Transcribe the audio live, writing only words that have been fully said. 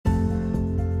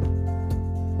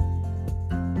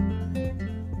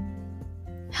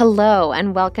Hello,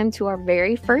 and welcome to our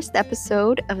very first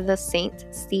episode of the St.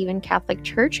 Stephen Catholic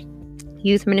Church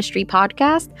Youth Ministry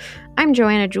Podcast. I'm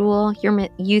Joanna Jewell, your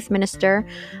youth minister.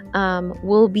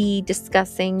 We'll be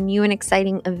discussing new and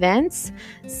exciting events,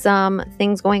 some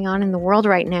things going on in the world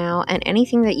right now, and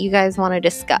anything that you guys want to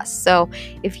discuss. So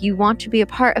if you want to be a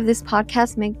part of this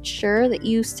podcast, make sure that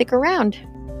you stick around.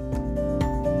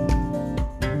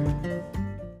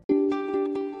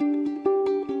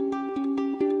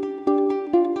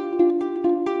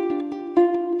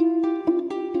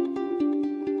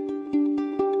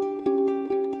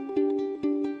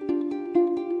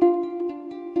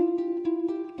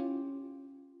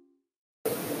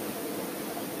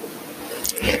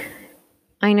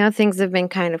 I know things have been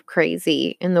kind of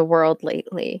crazy in the world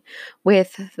lately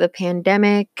with the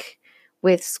pandemic,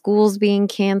 with schools being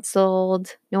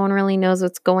canceled. No one really knows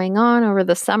what's going on over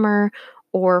the summer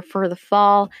or for the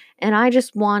fall. And I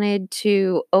just wanted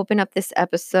to open up this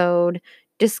episode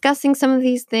discussing some of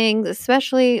these things,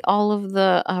 especially all of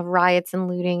the riots and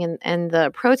looting and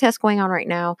the protests going on right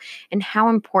now, and how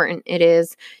important it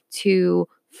is to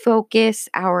focus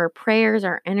our prayers,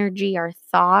 our energy, our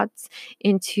thoughts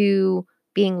into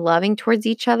being loving towards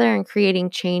each other and creating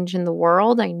change in the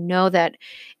world. I know that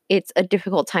it's a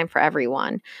difficult time for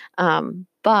everyone,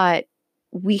 but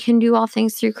we can do all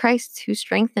things through Christ who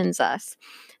strengthens us.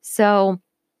 So,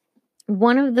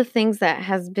 one of the things that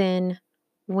has been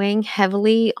weighing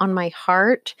heavily on my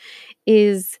heart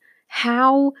is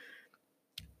how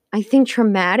I think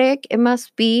traumatic it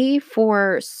must be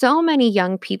for so many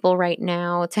young people right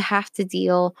now to have to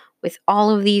deal with all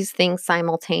of these things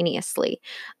simultaneously.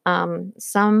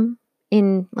 Some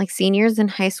in like seniors in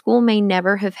high school may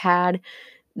never have had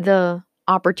the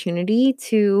opportunity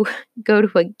to go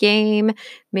to a game.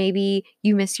 Maybe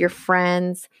you miss your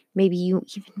friends. Maybe you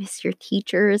even miss your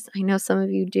teachers. I know some of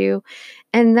you do.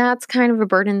 And that's kind of a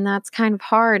burden. That's kind of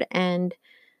hard. And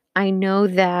I know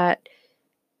that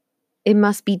it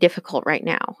must be difficult right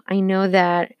now. I know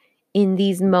that in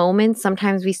these moments,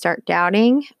 sometimes we start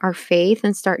doubting our faith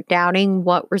and start doubting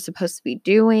what we're supposed to be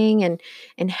doing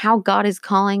and how God is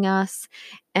calling us.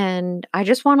 And I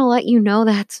just want to let you know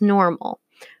that's normal.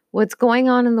 What's going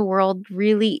on in the world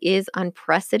really is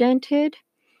unprecedented,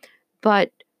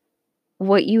 but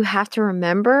what you have to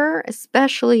remember,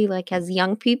 especially like as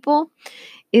young people,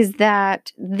 is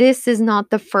that this is not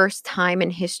the first time in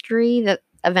history that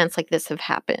events like this have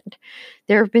happened.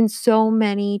 There have been so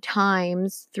many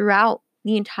times throughout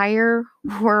the entire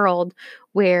world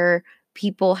where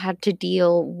people had to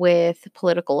deal with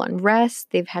political unrest,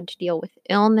 they've had to deal with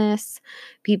illness,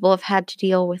 people have had to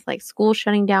deal with like school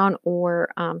shutting down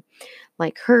or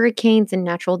like hurricanes and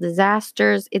natural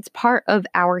disasters. It's part of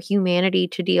our humanity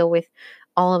to deal with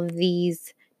all of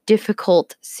these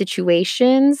difficult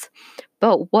situations.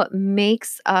 But what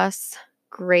makes us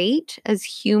great as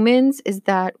humans is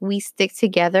that we stick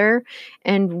together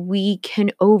and we can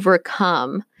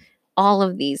overcome all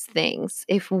of these things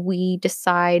if we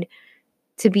decide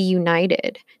to be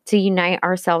united, to unite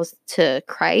ourselves to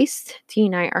Christ, to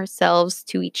unite ourselves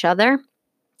to each other,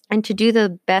 and to do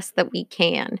the best that we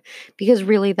can. Because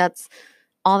really, that's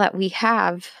all that we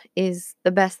have is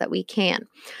the best that we can.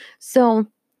 So,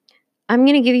 I'm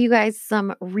going to give you guys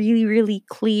some really, really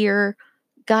clear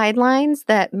guidelines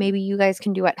that maybe you guys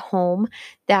can do at home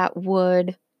that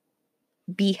would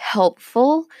be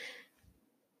helpful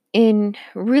in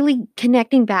really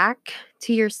connecting back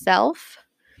to yourself,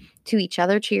 to each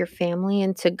other, to your family,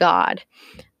 and to God.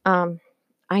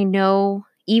 I know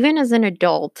even as an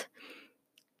adult,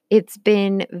 it's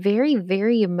been very,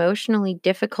 very emotionally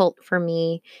difficult for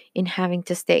me in having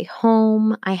to stay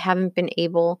home. I haven't been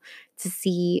able to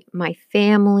see my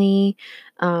family.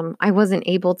 I wasn't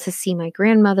able to see my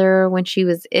grandmother when she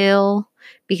was ill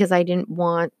because I didn't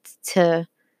want to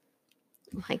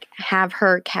like have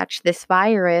her catch this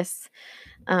virus.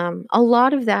 A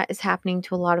lot of that is happening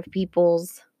to a lot of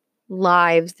people's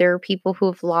lives. There are people who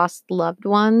have lost loved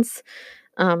ones.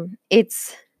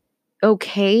 It's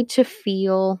okay to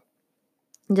feel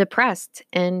depressed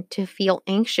and to feel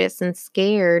anxious and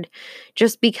scared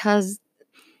just because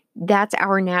that's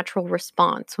our natural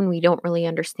response when we don't really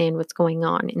understand what's going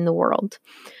on in the world.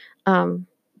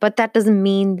 But that doesn't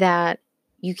mean that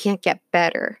you can't get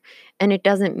better. And it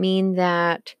doesn't mean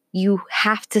that you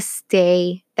have to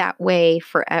stay that way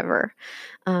forever.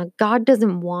 God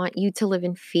doesn't want you to live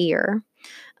in fear.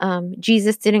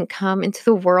 Jesus didn't come into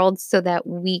the world so that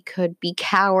we could be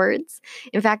cowards.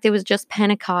 In fact, it was just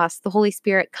Pentecost. The Holy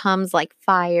Spirit comes like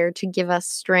fire to give us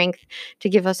strength, to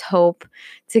give us hope,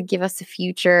 to give us a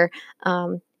future.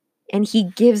 And He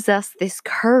gives us this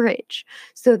courage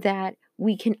so that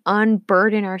we can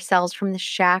unburden ourselves from the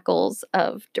shackles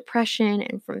of depression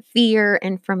and from fear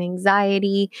and from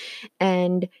anxiety.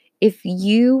 And if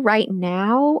you right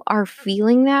now are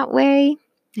feeling that way,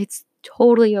 it's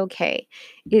totally okay.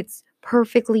 It's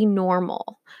perfectly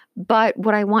normal. But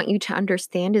what I want you to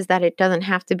understand is that it doesn't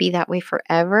have to be that way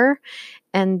forever,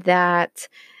 and that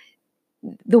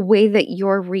the way that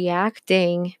you're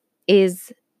reacting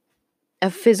is a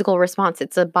physical response.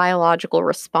 It's a biological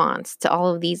response to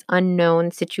all of these unknown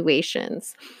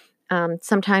situations.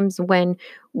 Sometimes when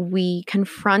we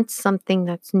confront something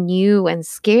that's new and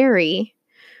scary,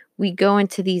 we go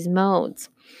into these modes.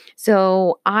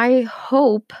 So I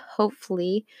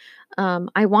hopefully,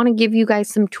 I want to give you guys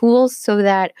some tools so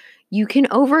that you can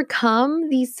overcome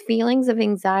these feelings of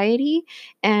anxiety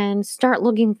and start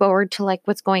looking forward to like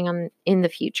what's going on in the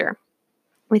future.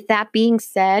 With that being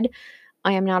said,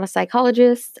 I am not a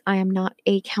psychologist. I am not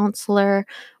a counselor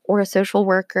or a social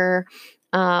worker.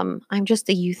 I'm just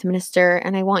a youth minister,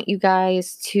 and I want you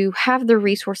guys to have the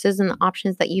resources and the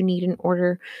options that you need in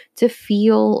order to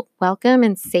feel welcome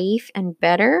and safe and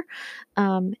better.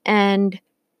 And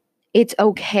it's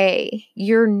okay.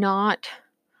 You're not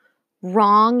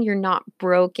wrong. You're not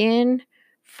broken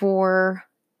for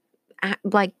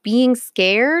like being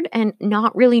scared and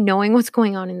not really knowing what's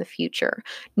going on in the future.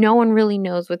 No one really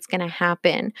knows what's going to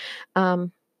happen.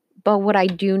 Um, but what I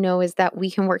do know is that we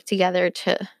can work together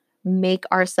to make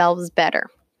ourselves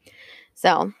better.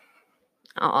 So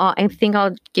I think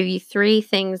I'll give you 3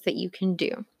 things that you can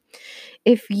do.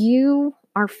 If you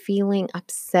are feeling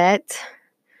upset,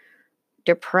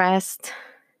 depressed,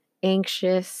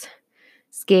 anxious,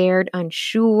 scared,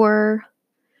 unsure,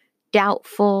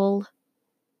 doubtful,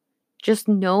 just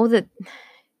know that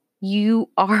you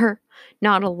are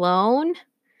not alone.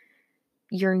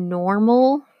 You're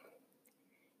normal.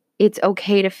 It's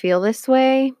okay to feel this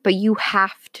way, but you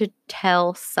have to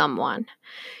tell someone.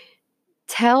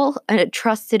 Tell a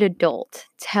trusted adult.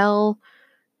 Tell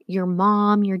your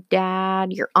mom, your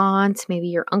dad, your aunt, maybe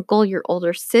your uncle, your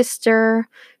older sister.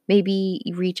 Maybe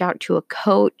you reach out to a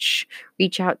coach,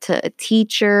 reach out to a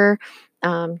teacher.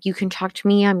 You can talk to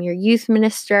me. I'm your youth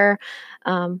minister.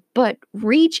 But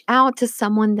reach out to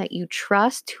someone that you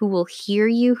trust who will hear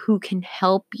you, who can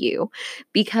help you.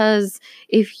 Because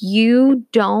if you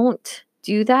don't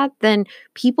do that, then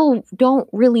people don't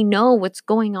really know what's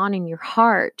going on in your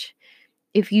heart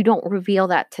if you don't reveal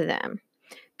that to them.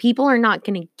 People are not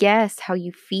going to guess how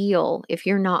you feel if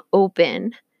you're not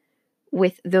open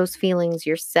with those feelings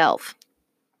yourself.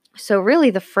 So,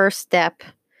 really, the first step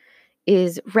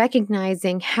is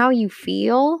recognizing how you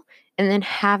feel and then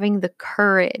having the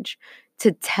courage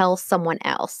to tell someone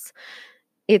else.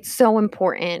 It's so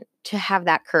important to have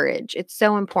that courage. It's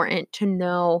so important to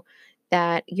know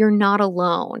that you're not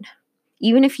alone.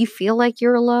 Even if you feel like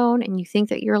you're alone and you think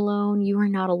that you're alone, you are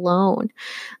not alone.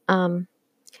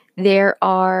 There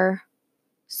are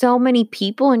so many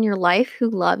people in your life who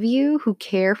love you, who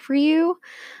care for you.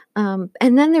 And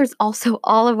then there's also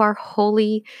all of our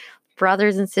holy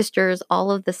brothers and sisters, all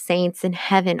of the saints in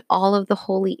heaven, all of the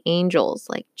holy angels.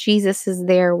 Like Jesus is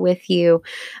there with you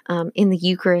in the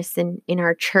Eucharist and in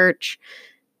our church.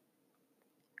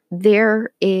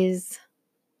 There is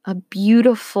a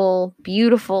beautiful,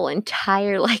 beautiful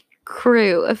entire like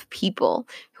crew of people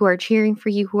who are cheering for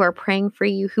you, who are praying for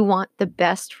you, who want the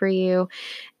best for you.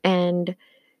 And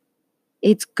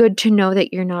it's good to know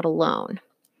that you're not alone.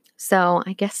 So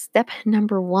I guess step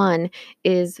number 1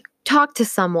 is talk to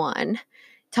someone.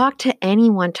 Talk to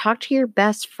anyone. Talk to your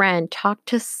best friend. Talk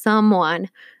to someone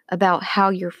about how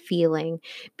you're feeling.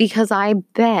 Because I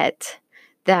bet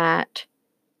that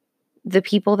the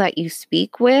people that you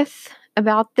speak with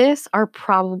about this are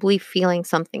probably feeling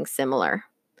something similar.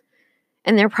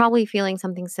 And they're probably feeling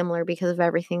something similar because of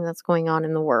everything that's going on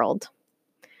in the world.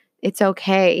 It's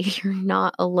okay. You're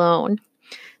not alone.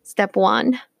 Step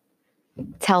 1,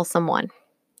 tell someone.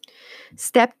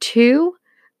 Step 2,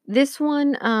 this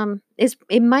one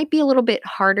it might be a little bit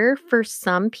harder for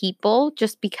some people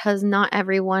just because not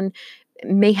everyone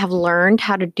may have learned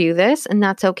how to do this, and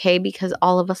that's okay because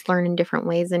all of us learn in different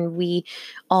ways and we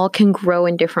all can grow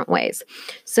in different ways.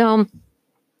 So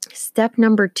step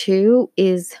number 2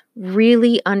 is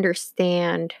really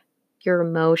understand your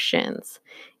emotions.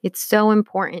 It's so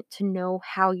important to know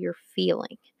how you're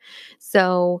feeling.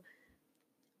 So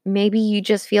maybe you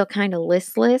just feel kind of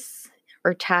listless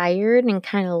or tired and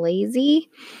kind of lazy.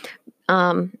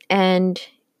 And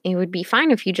it would be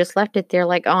fine if you just left it there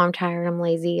like, oh, I'm tired, I'm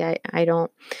lazy, I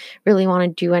don't really want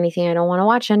to do anything, I don't want to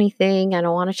watch anything, I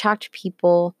don't want to talk to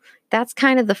people. That's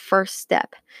kind of the first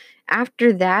step.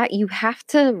 After that, you have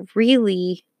to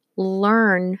really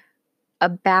learn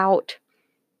about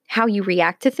how you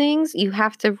react to things, you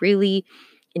have to really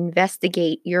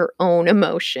investigate your own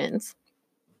emotions.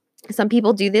 Some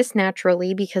people do this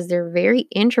naturally because they're very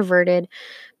introverted,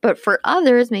 but for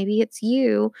others, maybe it's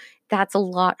you, that's a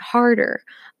lot harder.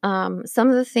 Some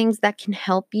of the things that can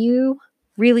help you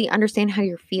really understand how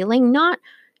you're feeling, not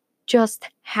just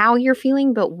how you're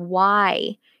feeling, but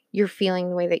why you're feeling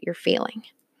the way that you're feeling.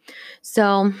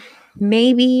 So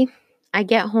maybe I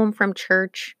get home from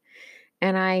church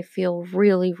and I feel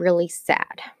really, really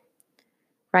sad,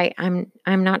 right? I'm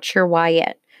not sure why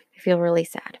yet. I feel really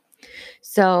sad.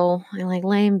 So I like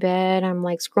lay in bed, I'm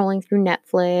like scrolling through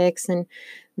Netflix, and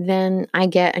then I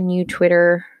get a new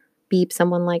Twitter beep,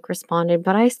 someone like responded,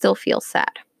 but I still feel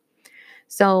sad.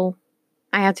 So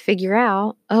I have to figure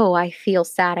out, oh, I feel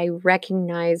sad. I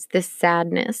recognize this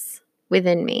sadness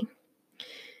within me.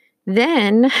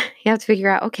 Then you have to figure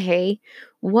out, okay,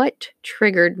 what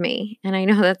triggered me? And I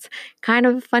know that's kind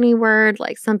of a funny word.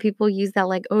 Like some people use that,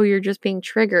 like, oh, you're just being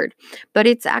triggered. But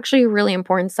it's actually a really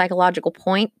important psychological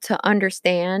point to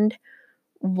understand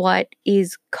what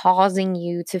is causing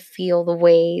you to feel the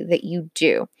way that you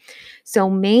do. So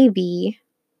maybe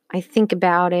I think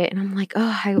about it and I'm like,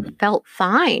 oh, I felt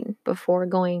fine before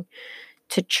going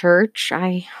to church.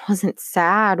 I wasn't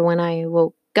sad when I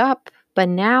woke up, but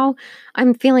now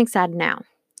I'm feeling sad now.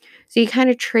 So you kind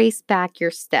of trace back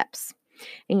your steps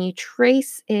and you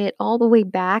trace it all the way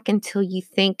back until you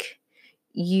think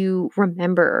you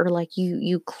remember or like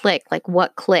you click, like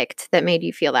what clicked that made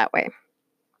you feel that way.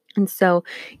 And so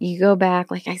you go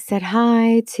back, like I said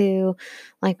hi to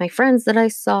like my friends that I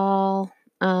saw.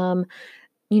 Um,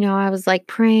 I was like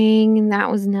praying and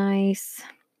that was nice.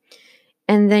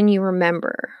 And then you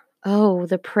remember, oh,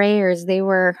 the prayers, they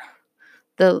were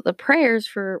the prayers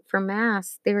for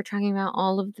mass, they were talking about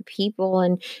all of the people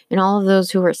and all of those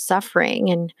who are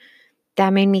suffering. And that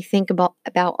made me think about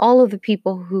all of the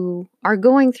people who are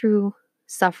going through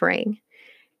suffering.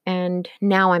 And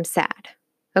now I'm sad.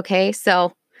 Okay.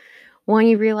 So one,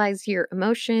 you realize your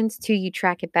emotions. Two, you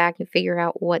track it back and figure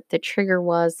out what the trigger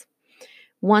was.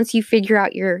 Once you figure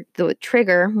out the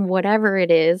trigger, whatever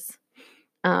it is,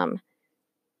 um,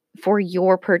 for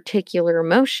your particular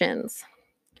emotions,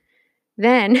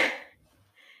 then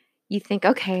you think,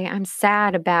 okay, I'm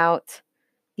sad about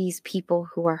these people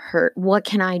who are hurt. What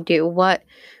can I do? What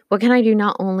can I do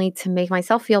not only to make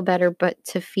myself feel better, but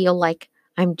to feel like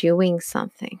I'm doing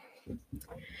something?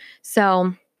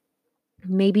 So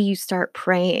maybe you start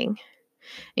praying.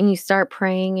 And you start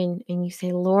praying and you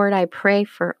say, Lord, I pray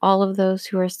for all of those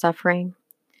who are suffering.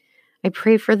 I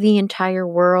pray for the entire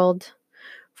world,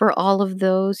 for all of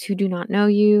those who do not know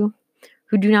you,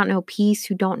 who do not know peace,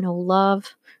 who don't know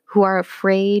love, who are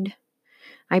afraid.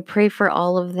 I pray for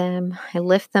all of them. I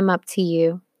lift them up to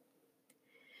you.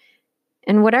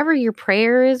 And whatever your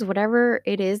prayer is, whatever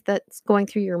it is that's going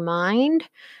through your mind,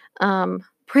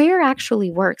 prayer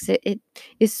actually works. It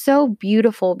is so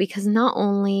beautiful because not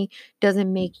only does it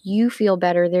make you feel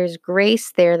better, there's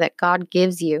grace there that God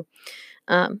gives you.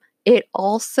 It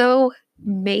also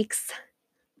makes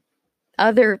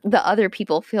the other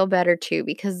people feel better too,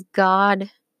 because God,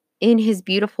 in his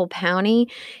beautiful bounty,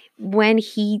 when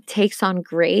he takes on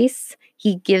grace,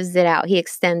 he gives it out. He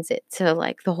extends it to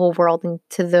like the whole world and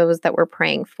to those that we're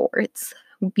praying for. It's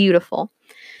beautiful.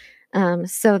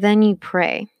 So then you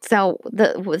pray. So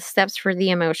the steps for the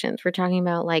emotions, we're talking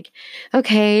about like,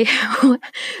 okay,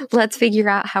 let's figure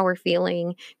out how we're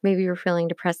feeling. Maybe you're feeling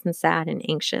depressed and sad and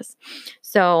anxious.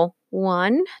 So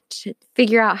one, to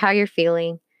figure out how you're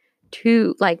feeling.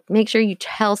 Two, like make sure you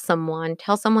tell someone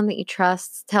that you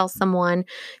trust, tell someone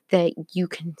that you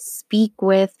can speak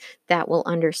with, that will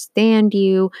understand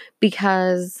you,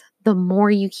 because the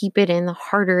more you keep it in, the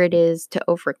harder it is to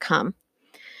overcome.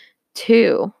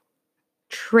 Two,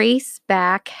 trace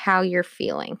back how you're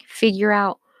feeling. Figure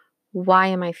out, why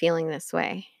am I feeling this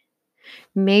way?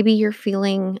 Maybe you're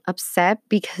feeling upset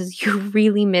because you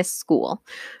really miss school.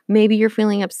 Maybe you're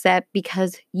feeling upset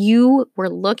because you were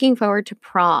looking forward to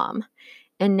prom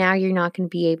and now you're not going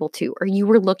to be able to. Or you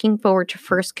were looking forward to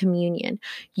first communion.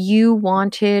 You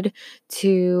wanted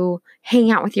to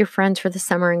hang out with your friends for the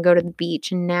summer and go to the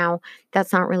beach, and now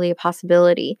that's not really a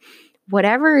possibility.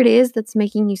 Whatever it is that's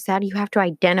making you sad, you have to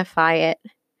identify it,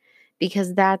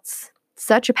 because that's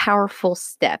such a powerful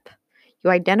step. You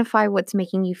identify what's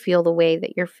making you feel the way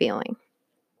that you're feeling.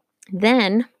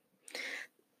 Then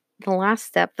the last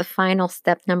step, the final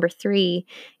step, number 3,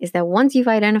 is that once you've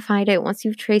identified it, once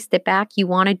you've traced it back, you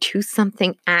want to do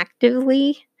something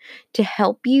actively to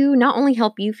help you, not only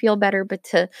help you feel better, but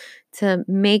to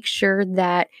make sure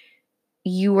that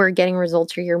you are getting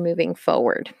results or you're moving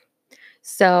forward.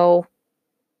 So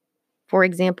For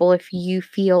example, if you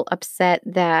feel upset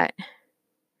that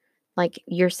like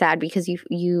you're sad because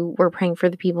you were praying for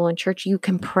the people in church, you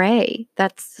can pray.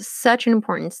 That's such an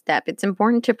important step. It's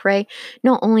important to pray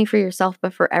not only for yourself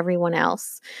but for everyone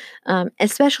else,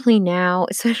 especially now,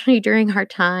 especially during hard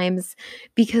times,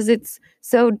 because it's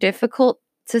so difficult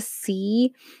to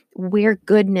see where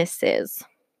goodness is.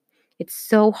 It's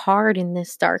so hard in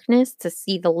this darkness to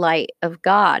see the light of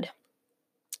God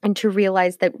and to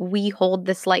realize that we hold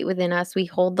this light within us. We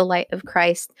hold the light of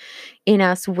Christ in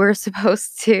us. We're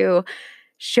supposed to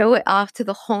show it off to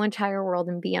the whole entire world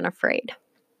and be unafraid.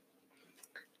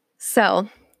 So,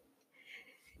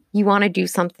 you want to do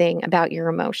something about your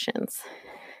emotions.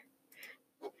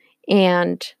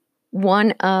 And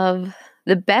one of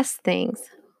the best things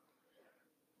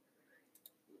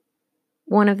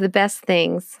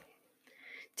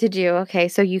to do, okay,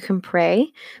 so you can pray,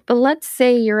 but let's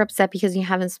say you're upset because you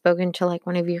haven't spoken to like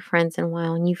one of your friends in a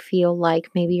while and you feel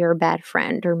like maybe you're a bad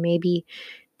friend or maybe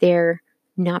they're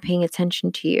not paying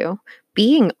attention to you.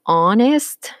 Being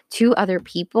honest to other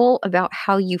people about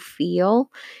how you feel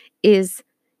is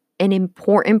an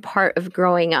important part of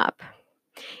growing up.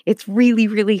 It's really,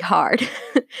 really hard.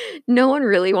 No one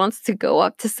really wants to go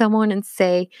up to someone and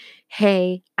say,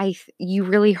 "Hey, you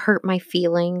really hurt my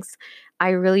feelings. I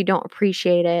really don't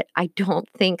appreciate it. I don't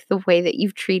think the way that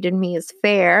you've treated me is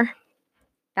fair."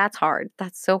 That's hard.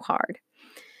 That's so hard.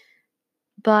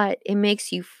 But it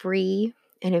makes you free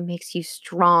and it makes you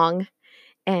strong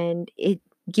and it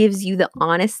gives you the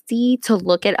honesty to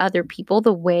look at other people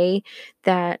the way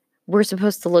that we're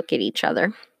supposed to look at each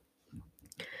other.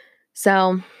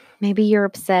 So maybe you're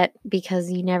upset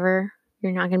because you're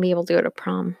not going to be able to go to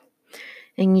prom.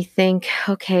 And you think,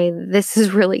 okay, this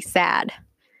is really sad.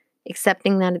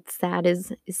 Accepting that it's sad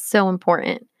is so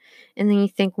important. And then you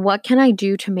think, what can I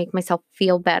do to make myself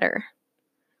feel better?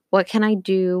 What can I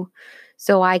do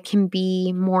so I can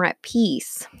be more at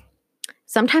peace?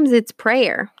 Sometimes it's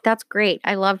prayer. That's great.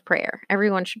 I love prayer.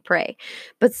 Everyone should pray.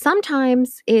 But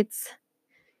sometimes it's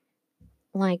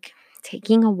like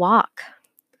taking a walk.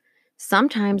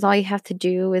 Sometimes all you have to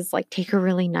do is like take a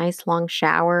really nice long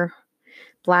shower,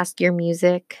 blast your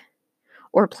music,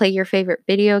 or play your favorite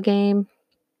video game.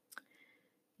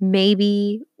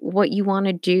 Maybe what you want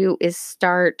to do is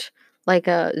start like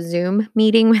a Zoom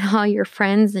meeting with all your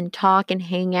friends and talk and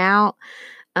hang out.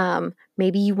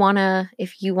 Maybe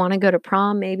if you want to go to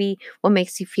prom, maybe what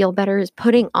makes you feel better is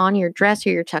putting on your dress or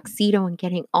your tuxedo and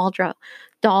getting all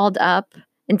dolled up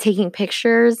and taking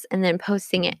pictures and then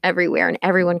posting it everywhere. And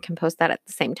everyone can post that at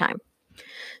the same time.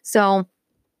 So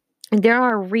there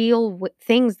are real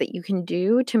things that you can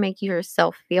do to make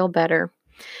yourself feel better.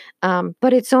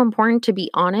 But it's so important to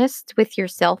be honest with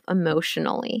yourself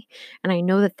emotionally. And I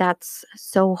know that that's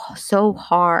so, so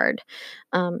hard,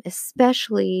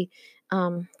 especially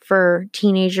for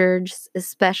teenagers,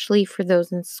 especially for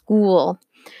those in school,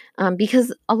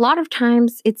 because a lot of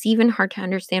times it's even hard to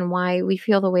understand why we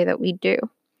feel the way that we do.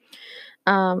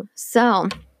 So,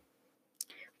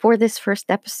 for this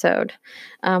first episode,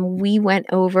 we went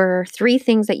over 3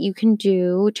 things that you can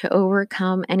do to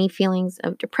overcome any feelings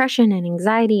of depression and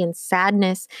anxiety and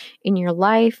sadness in your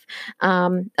life.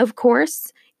 Of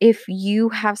course, if you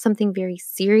have something very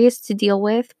serious to deal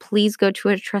with, please go to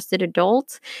a trusted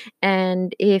adult.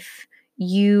 And if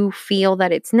you feel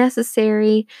that it's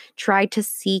necessary, try to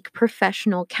seek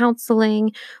professional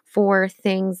counseling for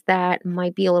things that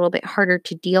might be a little bit harder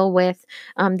to deal with.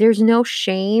 There's no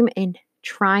shame in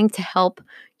trying to help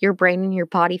your brain and your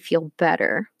body feel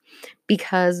better.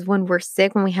 Because when we're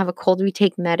sick, when we have a cold, we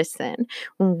take medicine.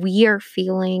 When we are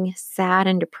feeling sad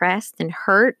and depressed and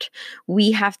hurt,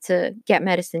 we have to get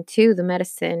medicine too. The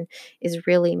medicine is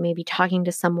really maybe talking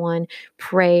to someone,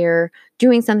 prayer,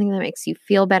 doing something that makes you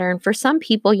feel better. And for some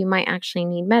people, you might actually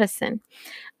need medicine.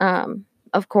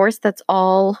 Of course, that's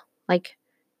all like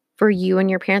for you and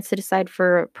your parents to decide,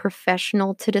 for a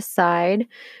professional to decide,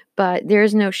 but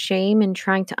there's no shame in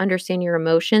trying to understand your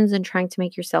emotions and trying to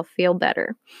make yourself feel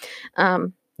better.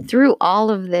 Through all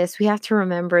of this, we have to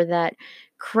remember that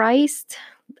Christ,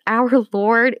 our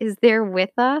Lord, is there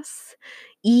with us,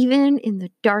 even in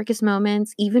the darkest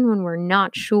moments, even when we're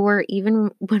not sure, even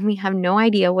when we have no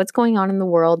idea what's going on in the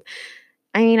world.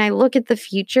 I mean, I look at the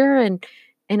future and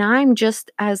I'm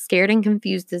just as scared and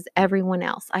confused as everyone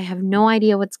else. I have no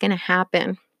idea what's going to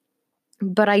happen.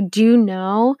 But I do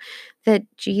know that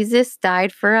Jesus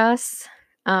died for us.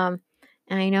 And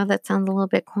I know that sounds a little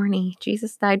bit corny.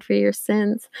 Jesus died for your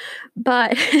sins.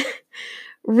 But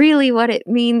really, what it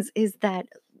means is that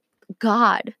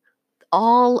God,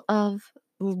 all of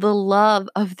the love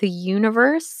of the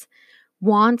universe,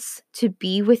 wants to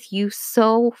be with you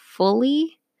so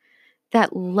fully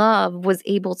that love was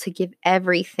able to give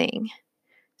everything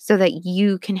so that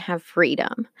you can have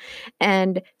freedom.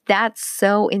 And that's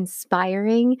so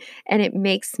inspiring. And it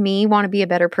makes me want to be a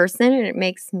better person. And it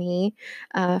makes me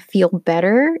feel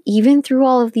better. Even through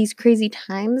all of these crazy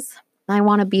times, I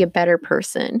want to be a better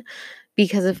person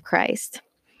because of Christ.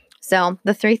 So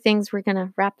the 3 things, we're going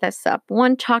to wrap this up.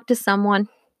 1, talk to someone.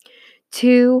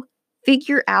 2,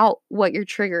 figure out what your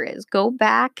trigger is. Go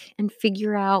back and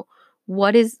figure out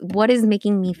what is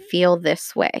making me feel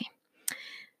this way.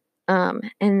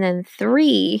 And then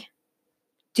 3,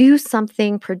 do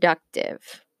something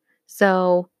productive.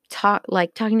 So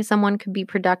talking to someone could be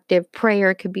productive.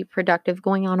 Prayer could be productive.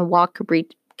 Going on a walk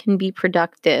can be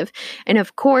productive. And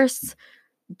of course,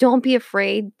 don't be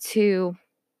afraid to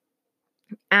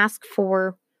ask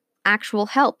for actual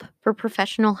help, for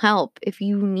professional help if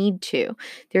you need to.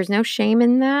 There's no shame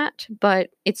in that,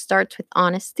 but it starts with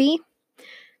honesty.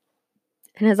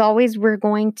 And as always, we're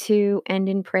going to end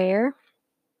in prayer.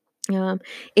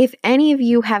 If any of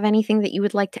you have anything that you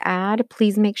would like to add,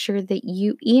 please make sure that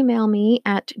you email me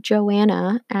at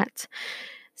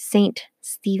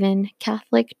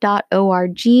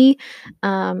joanna@ststephencatholic.org.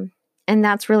 And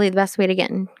that's really the best way to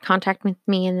get in contact with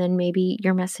me. And then maybe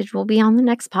your message will be on the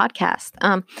next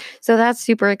podcast. So that's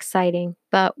super exciting.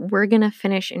 But we're going to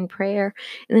finish in prayer.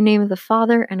 In the name of the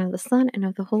Father, and of the Son, and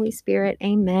of the Holy Spirit.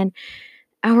 Amen.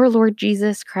 Our Lord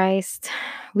Jesus Christ,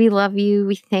 we love you.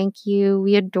 We thank you.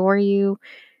 We adore you.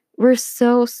 We're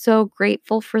so, so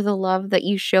grateful for the love that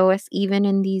you show us, even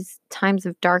in these times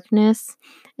of darkness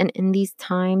and in these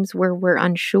times where we're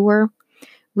unsure.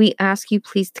 We ask you,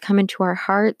 please, to come into our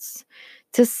hearts,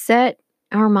 to set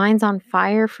our minds on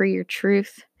fire for your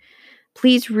truth.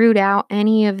 Please root out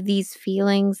any of these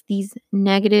feelings, these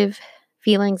negative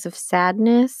feelings of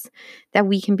sadness, that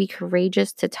we can be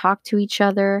courageous to talk to each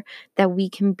other, that we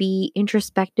can be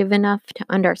introspective enough to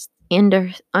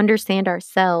understand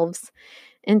ourselves,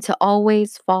 and to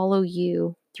always follow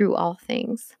you through all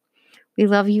things. We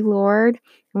love you, Lord,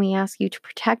 and we ask you to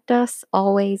protect us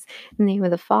always. In the name of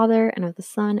the Father, and of the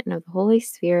Son, and of the Holy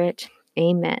Spirit.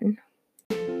 Amen.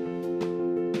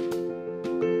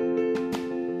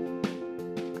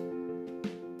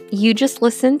 You just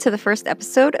listened to the first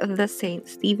episode of the St.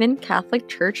 Stephen Catholic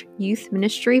Church Youth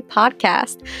Ministry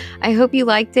podcast. I hope you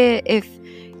liked it. If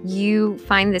you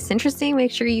find this interesting,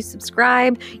 make sure you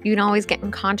subscribe. You can always get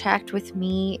in contact with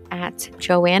me at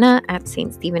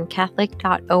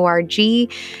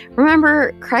joanna@ststephencatholic.org.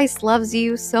 Remember, Christ loves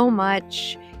you so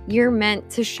much. You're meant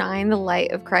to shine the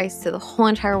light of Christ to the whole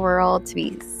entire world, to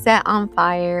be set on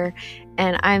fire.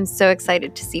 And I'm so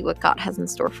excited to see what God has in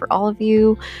store for all of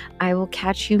you. I will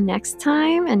catch you next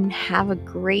time, and have a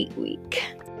great week.